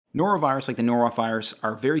Norovirus, like the Norwalk virus,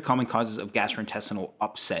 are very common causes of gastrointestinal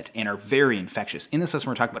upset and are very infectious. In this lesson,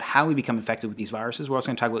 we're talking about how we become infected with these viruses. We're also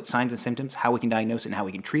going to talk about signs and symptoms, how we can diagnose it and how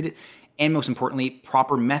we can treat it, and most importantly,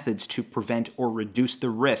 proper methods to prevent or reduce the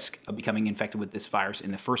risk of becoming infected with this virus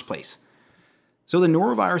in the first place. So the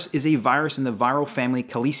norovirus is a virus in the viral family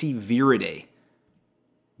Calliciviridae.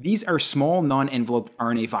 These are small non-enveloped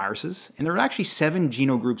RNA viruses, and there are actually 7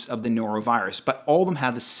 genogroups of the norovirus, but all of them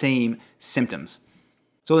have the same symptoms.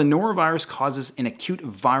 So the norovirus causes an acute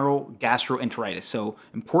viral gastroenteritis. So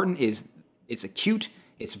important is it's acute,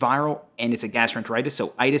 it's viral, and it's a gastroenteritis.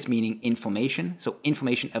 So itis meaning inflammation. So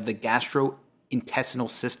inflammation of the gastrointestinal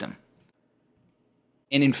system.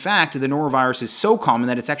 And in fact, the norovirus is so common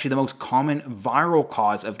that it's actually the most common viral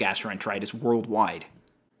cause of gastroenteritis worldwide.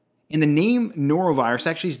 And the name norovirus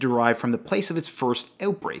actually is derived from the place of its first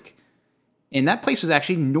outbreak. And that place was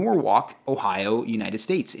actually Norwalk, Ohio, United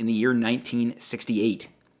States, in the year 1968.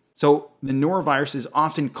 So the norovirus is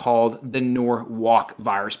often called the Norwalk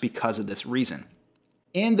virus because of this reason.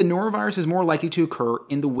 And the norovirus is more likely to occur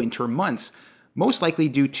in the winter months, most likely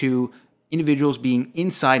due to individuals being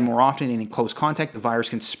inside more often and in close contact. The virus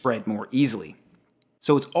can spread more easily.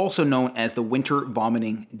 So it's also known as the winter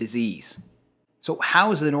vomiting disease. So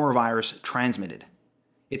how is the norovirus transmitted?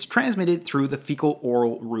 It's transmitted through the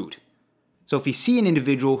fecal-oral route. So if you see an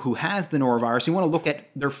individual who has the norovirus, you want to look at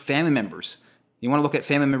their family members. You want to look at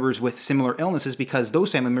family members with similar illnesses because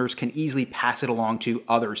those family members can easily pass it along to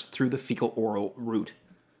others through the fecal-oral route.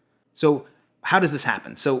 So how does this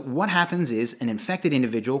happen? So what happens is an infected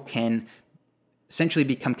individual can essentially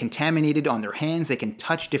become contaminated on their hands. They can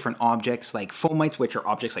touch different objects like fomites, which are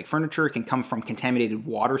objects like furniture. It can come from contaminated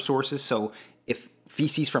water sources. So if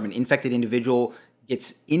feces from an infected individual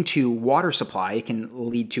gets into water supply, it can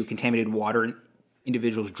lead to contaminated water, and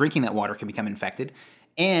individuals drinking that water can become infected.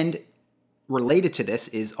 And related to this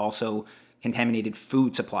is also contaminated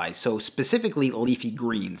food supplies, so specifically leafy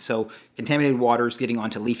greens. So contaminated water is getting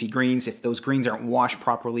onto leafy greens. If those greens aren't washed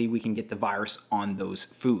properly, we can get the virus on those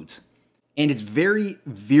foods. And it's very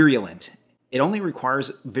virulent. It only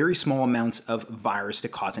requires very small amounts of virus to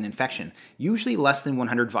cause an infection, usually less than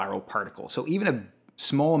 100 viral particles. So even a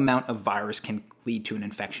small amount of virus can lead to an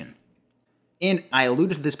infection. And I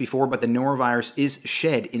alluded to this before, but the norovirus is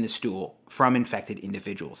shed in the stool from infected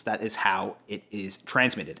individuals. That is how it is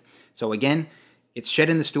transmitted. So again, it's shed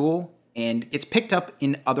in the stool and it's picked up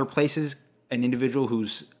in other places. An individual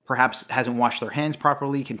who's perhaps hasn't washed their hands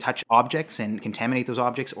properly can touch objects and contaminate those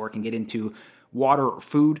objects, or can get into water or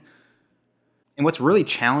food. And what's really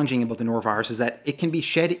challenging about the norovirus is that it can be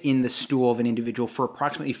shed in the stool of an individual for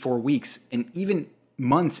approximately 4 weeks, and even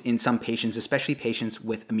months in some patients, especially patients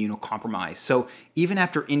with immunocompromise. So even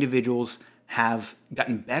after individuals have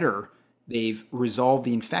gotten better, they've resolved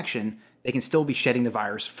the infection, they can still be shedding the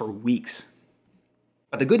virus for weeks.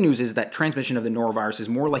 But the good news is that transmission of the norovirus is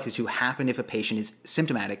more likely to happen if a patient is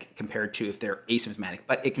symptomatic compared to if they're asymptomatic,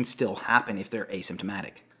 but it can still happen if they're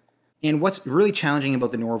asymptomatic. And what's really challenging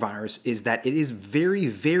about the norovirus is that it is very,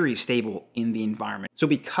 very stable in the environment. So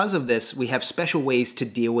because of this, we have special ways to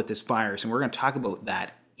deal with this virus, and we're going to talk about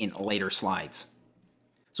that in later slides.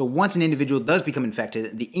 So once an individual does become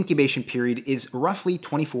infected, the incubation period is roughly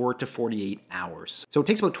 24 to 48 hours. So it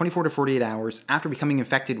takes about 24 to 48 hours after becoming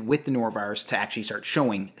infected with the norovirus to actually start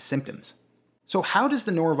showing symptoms. So how does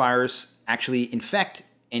the norovirus actually infect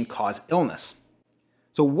and cause illness?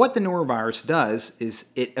 So what the norovirus does is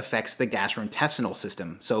it affects the gastrointestinal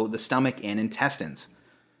system, so the stomach and intestines.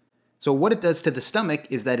 So what it does to the stomach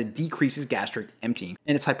is that it decreases gastric emptying.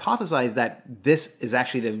 And it's hypothesized that this is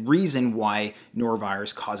actually the reason why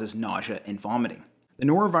norovirus causes nausea and vomiting. The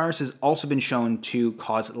norovirus has also been shown to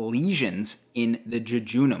cause lesions in the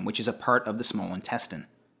jejunum, which is a part of the small intestine.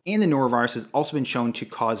 And the norovirus has also been shown to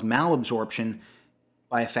cause malabsorption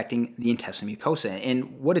by affecting the intestinal mucosa.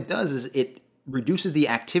 And what it does is it reduces the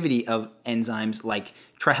activity of enzymes like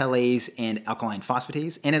trehalase and alkaline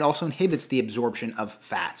phosphatase, and it also inhibits the absorption of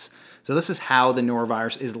fats. So this is how the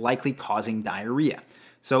norovirus is likely causing diarrhea.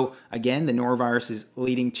 So again, the norovirus is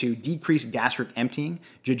leading to decreased gastric emptying,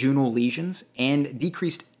 jejunal lesions, and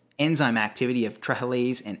decreased enzyme activity of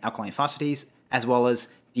trehalase and alkaline phosphatase, as well as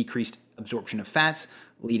decreased absorption of fats,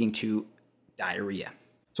 leading to diarrhea.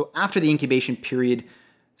 So after the incubation period,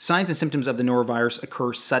 signs and symptoms of the norovirus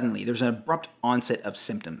occur suddenly. There's an abrupt onset of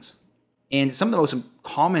symptoms. And some of the most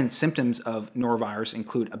common symptoms of norovirus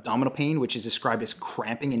include abdominal pain, which is described as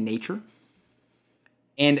cramping in nature,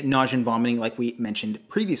 and nausea and vomiting, like we mentioned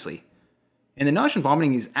previously. And the nausea and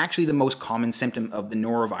vomiting is actually the most common symptom of the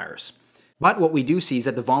norovirus. But what we do see is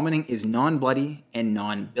that the vomiting is non-bloody and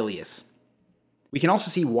non-bilious. We can also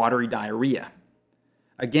see watery diarrhea.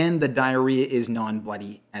 Again, the diarrhea is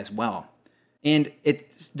non-bloody as well. And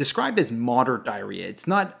it's described as moderate diarrhea. It's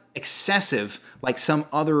not excessive like some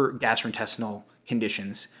other gastrointestinal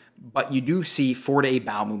conditions, but you do see 4 to 8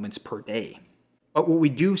 bowel movements per day. But what we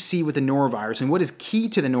do see with the norovirus, and what is key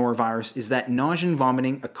to the norovirus, is that nausea and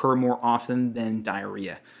vomiting occur more often than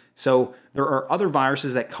diarrhea. So there are other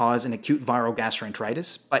viruses that cause an acute viral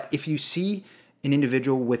gastroenteritis, but if you see an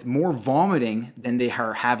individual with more vomiting than they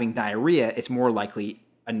are having diarrhea, it's more likely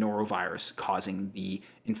a norovirus causing the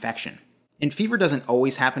infection. And fever doesn't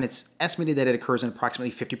always happen. It's estimated that it occurs in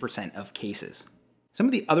approximately 50% of cases. Some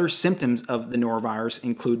of the other symptoms of the norovirus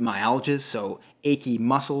include myalgias, so achy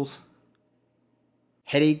muscles,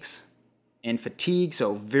 headaches, and fatigue,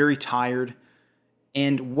 so very tired.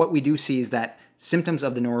 And what we do see is that symptoms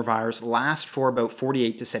of the norovirus last for about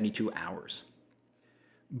 48 to 72 hours.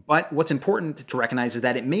 But what's important to recognize is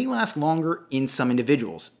that it may last longer in some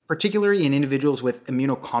individuals, particularly in individuals with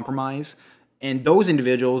immunocompromise, and those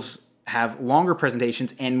individuals have longer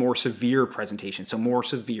presentations and more severe presentations, so more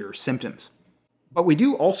severe symptoms. But we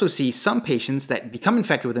do also see some patients that become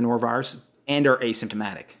infected with the norovirus and are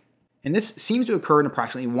asymptomatic. And this seems to occur in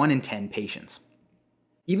approximately 1 in 10 patients.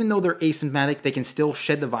 Even though they're asymptomatic, they can still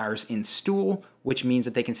shed the virus in stool, which means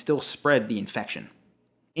that they can still spread the infection.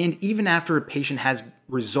 And even after a patient has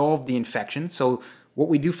resolved the infection, so what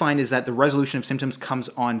we do find is that the resolution of symptoms comes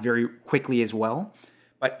on very quickly as well.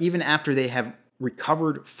 But even after they have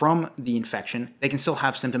recovered from the infection, they can still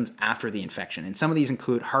have symptoms after the infection. And some of these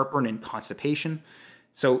include heartburn and constipation,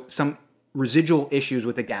 so some residual issues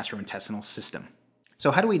with the gastrointestinal system. So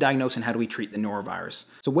how do we diagnose and how do we treat the norovirus?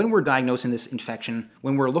 So when we're diagnosing this infection,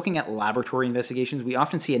 when we're looking at laboratory investigations, we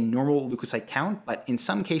often see a normal leukocyte count, but in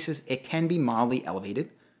some cases it can be mildly elevated.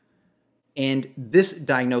 And this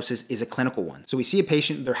diagnosis is a clinical one. So we see a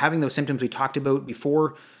patient, they're having those symptoms we talked about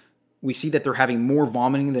before. We see that they're having more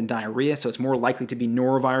vomiting than diarrhea, so it's more likely to be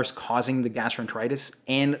norovirus causing the gastroenteritis,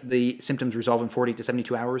 and the symptoms resolve in 40 to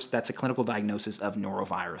 72 hours. That's a clinical diagnosis of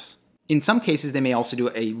norovirus. In some cases, they may also do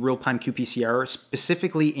a real-time qPCR,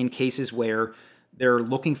 specifically in cases where they're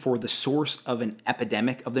looking for the source of an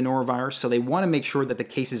epidemic of the norovirus. So they want to make sure that the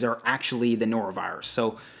cases are actually the norovirus.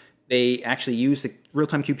 So they actually use the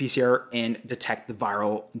real-time qPCR and detect the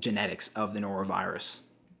viral genetics of the norovirus.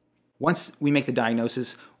 Once we make the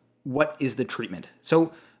diagnosis, what is the treatment?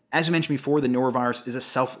 So as I mentioned before, the norovirus is a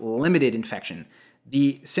self-limited infection.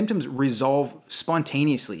 The symptoms resolve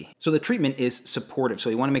spontaneously. So the treatment is supportive.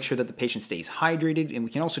 So we want to make sure that the patient stays hydrated, and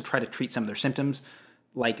we can also try to treat some of their symptoms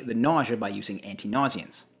like the nausea by using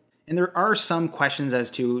anti-nauseants. And there are some questions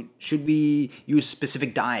as to should we use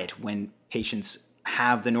specific diet when patients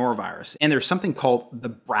have the norovirus. And there's something called the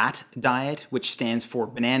BRAT diet, which stands for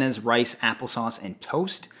bananas, rice, applesauce, and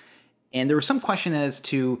toast. And there was some question as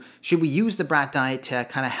to should we use the BRAT diet to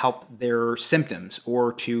kind of help their symptoms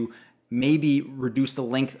or to maybe reduce the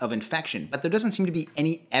length of infection, but there doesn't seem to be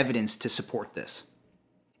any evidence to support this.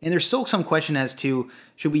 And there's still some question as to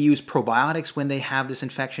should we use probiotics when they have this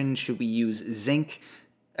infection? Should we use zinc?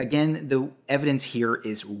 Again, the evidence here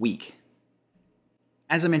is weak.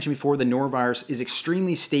 As I mentioned before, the norovirus is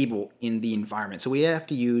extremely stable in the environment, so we have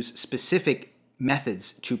to use specific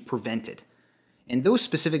methods to prevent it. And those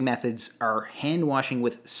specific methods are hand washing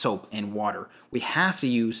with soap and water. We have to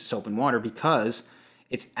use soap and water because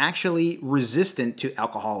it's actually resistant to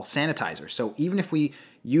alcohol sanitizer. So even if we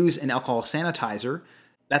use an alcohol sanitizer,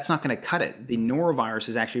 that's not going to cut it. The norovirus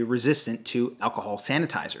is actually resistant to alcohol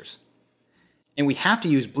sanitizers. And we have to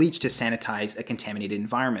use bleach to sanitize a contaminated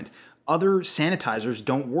environment. Other sanitizers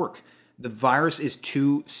don't work. The virus is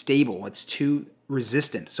too stable. It's too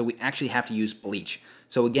resistant. So we actually have to use bleach.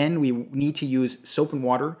 So again, we need to use soap and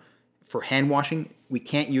water for hand washing. We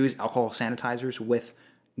can't use alcohol sanitizers with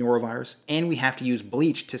norovirus, and we have to use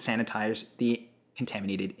bleach to sanitize the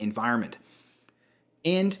contaminated environment.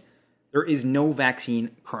 And there is no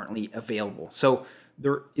vaccine currently available. So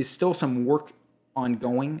there is still some work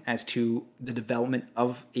ongoing as to the development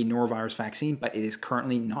of a norovirus vaccine, but it is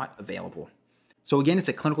currently not available. So again, it's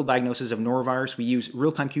a clinical diagnosis of norovirus. We use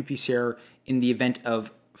real-time qPCR in the event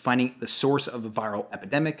of finding the source of a viral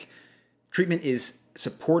epidemic. Treatment is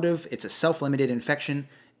supportive, it's a self-limited infection,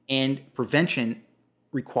 and prevention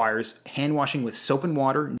requires hand washing with soap and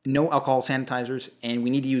water, no alcohol sanitizers, and we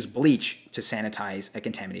need to use bleach to sanitize a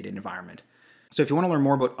contaminated environment. So if you want to learn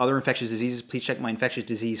more about other infectious diseases, please check my infectious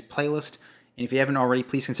disease playlist. And if you haven't already,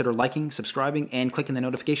 please consider liking, subscribing, and clicking the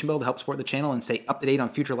notification bell to help support the channel and stay up to date on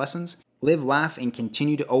future lessons. Live, laugh, and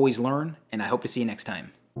continue to always learn, and I hope to see you next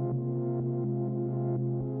time.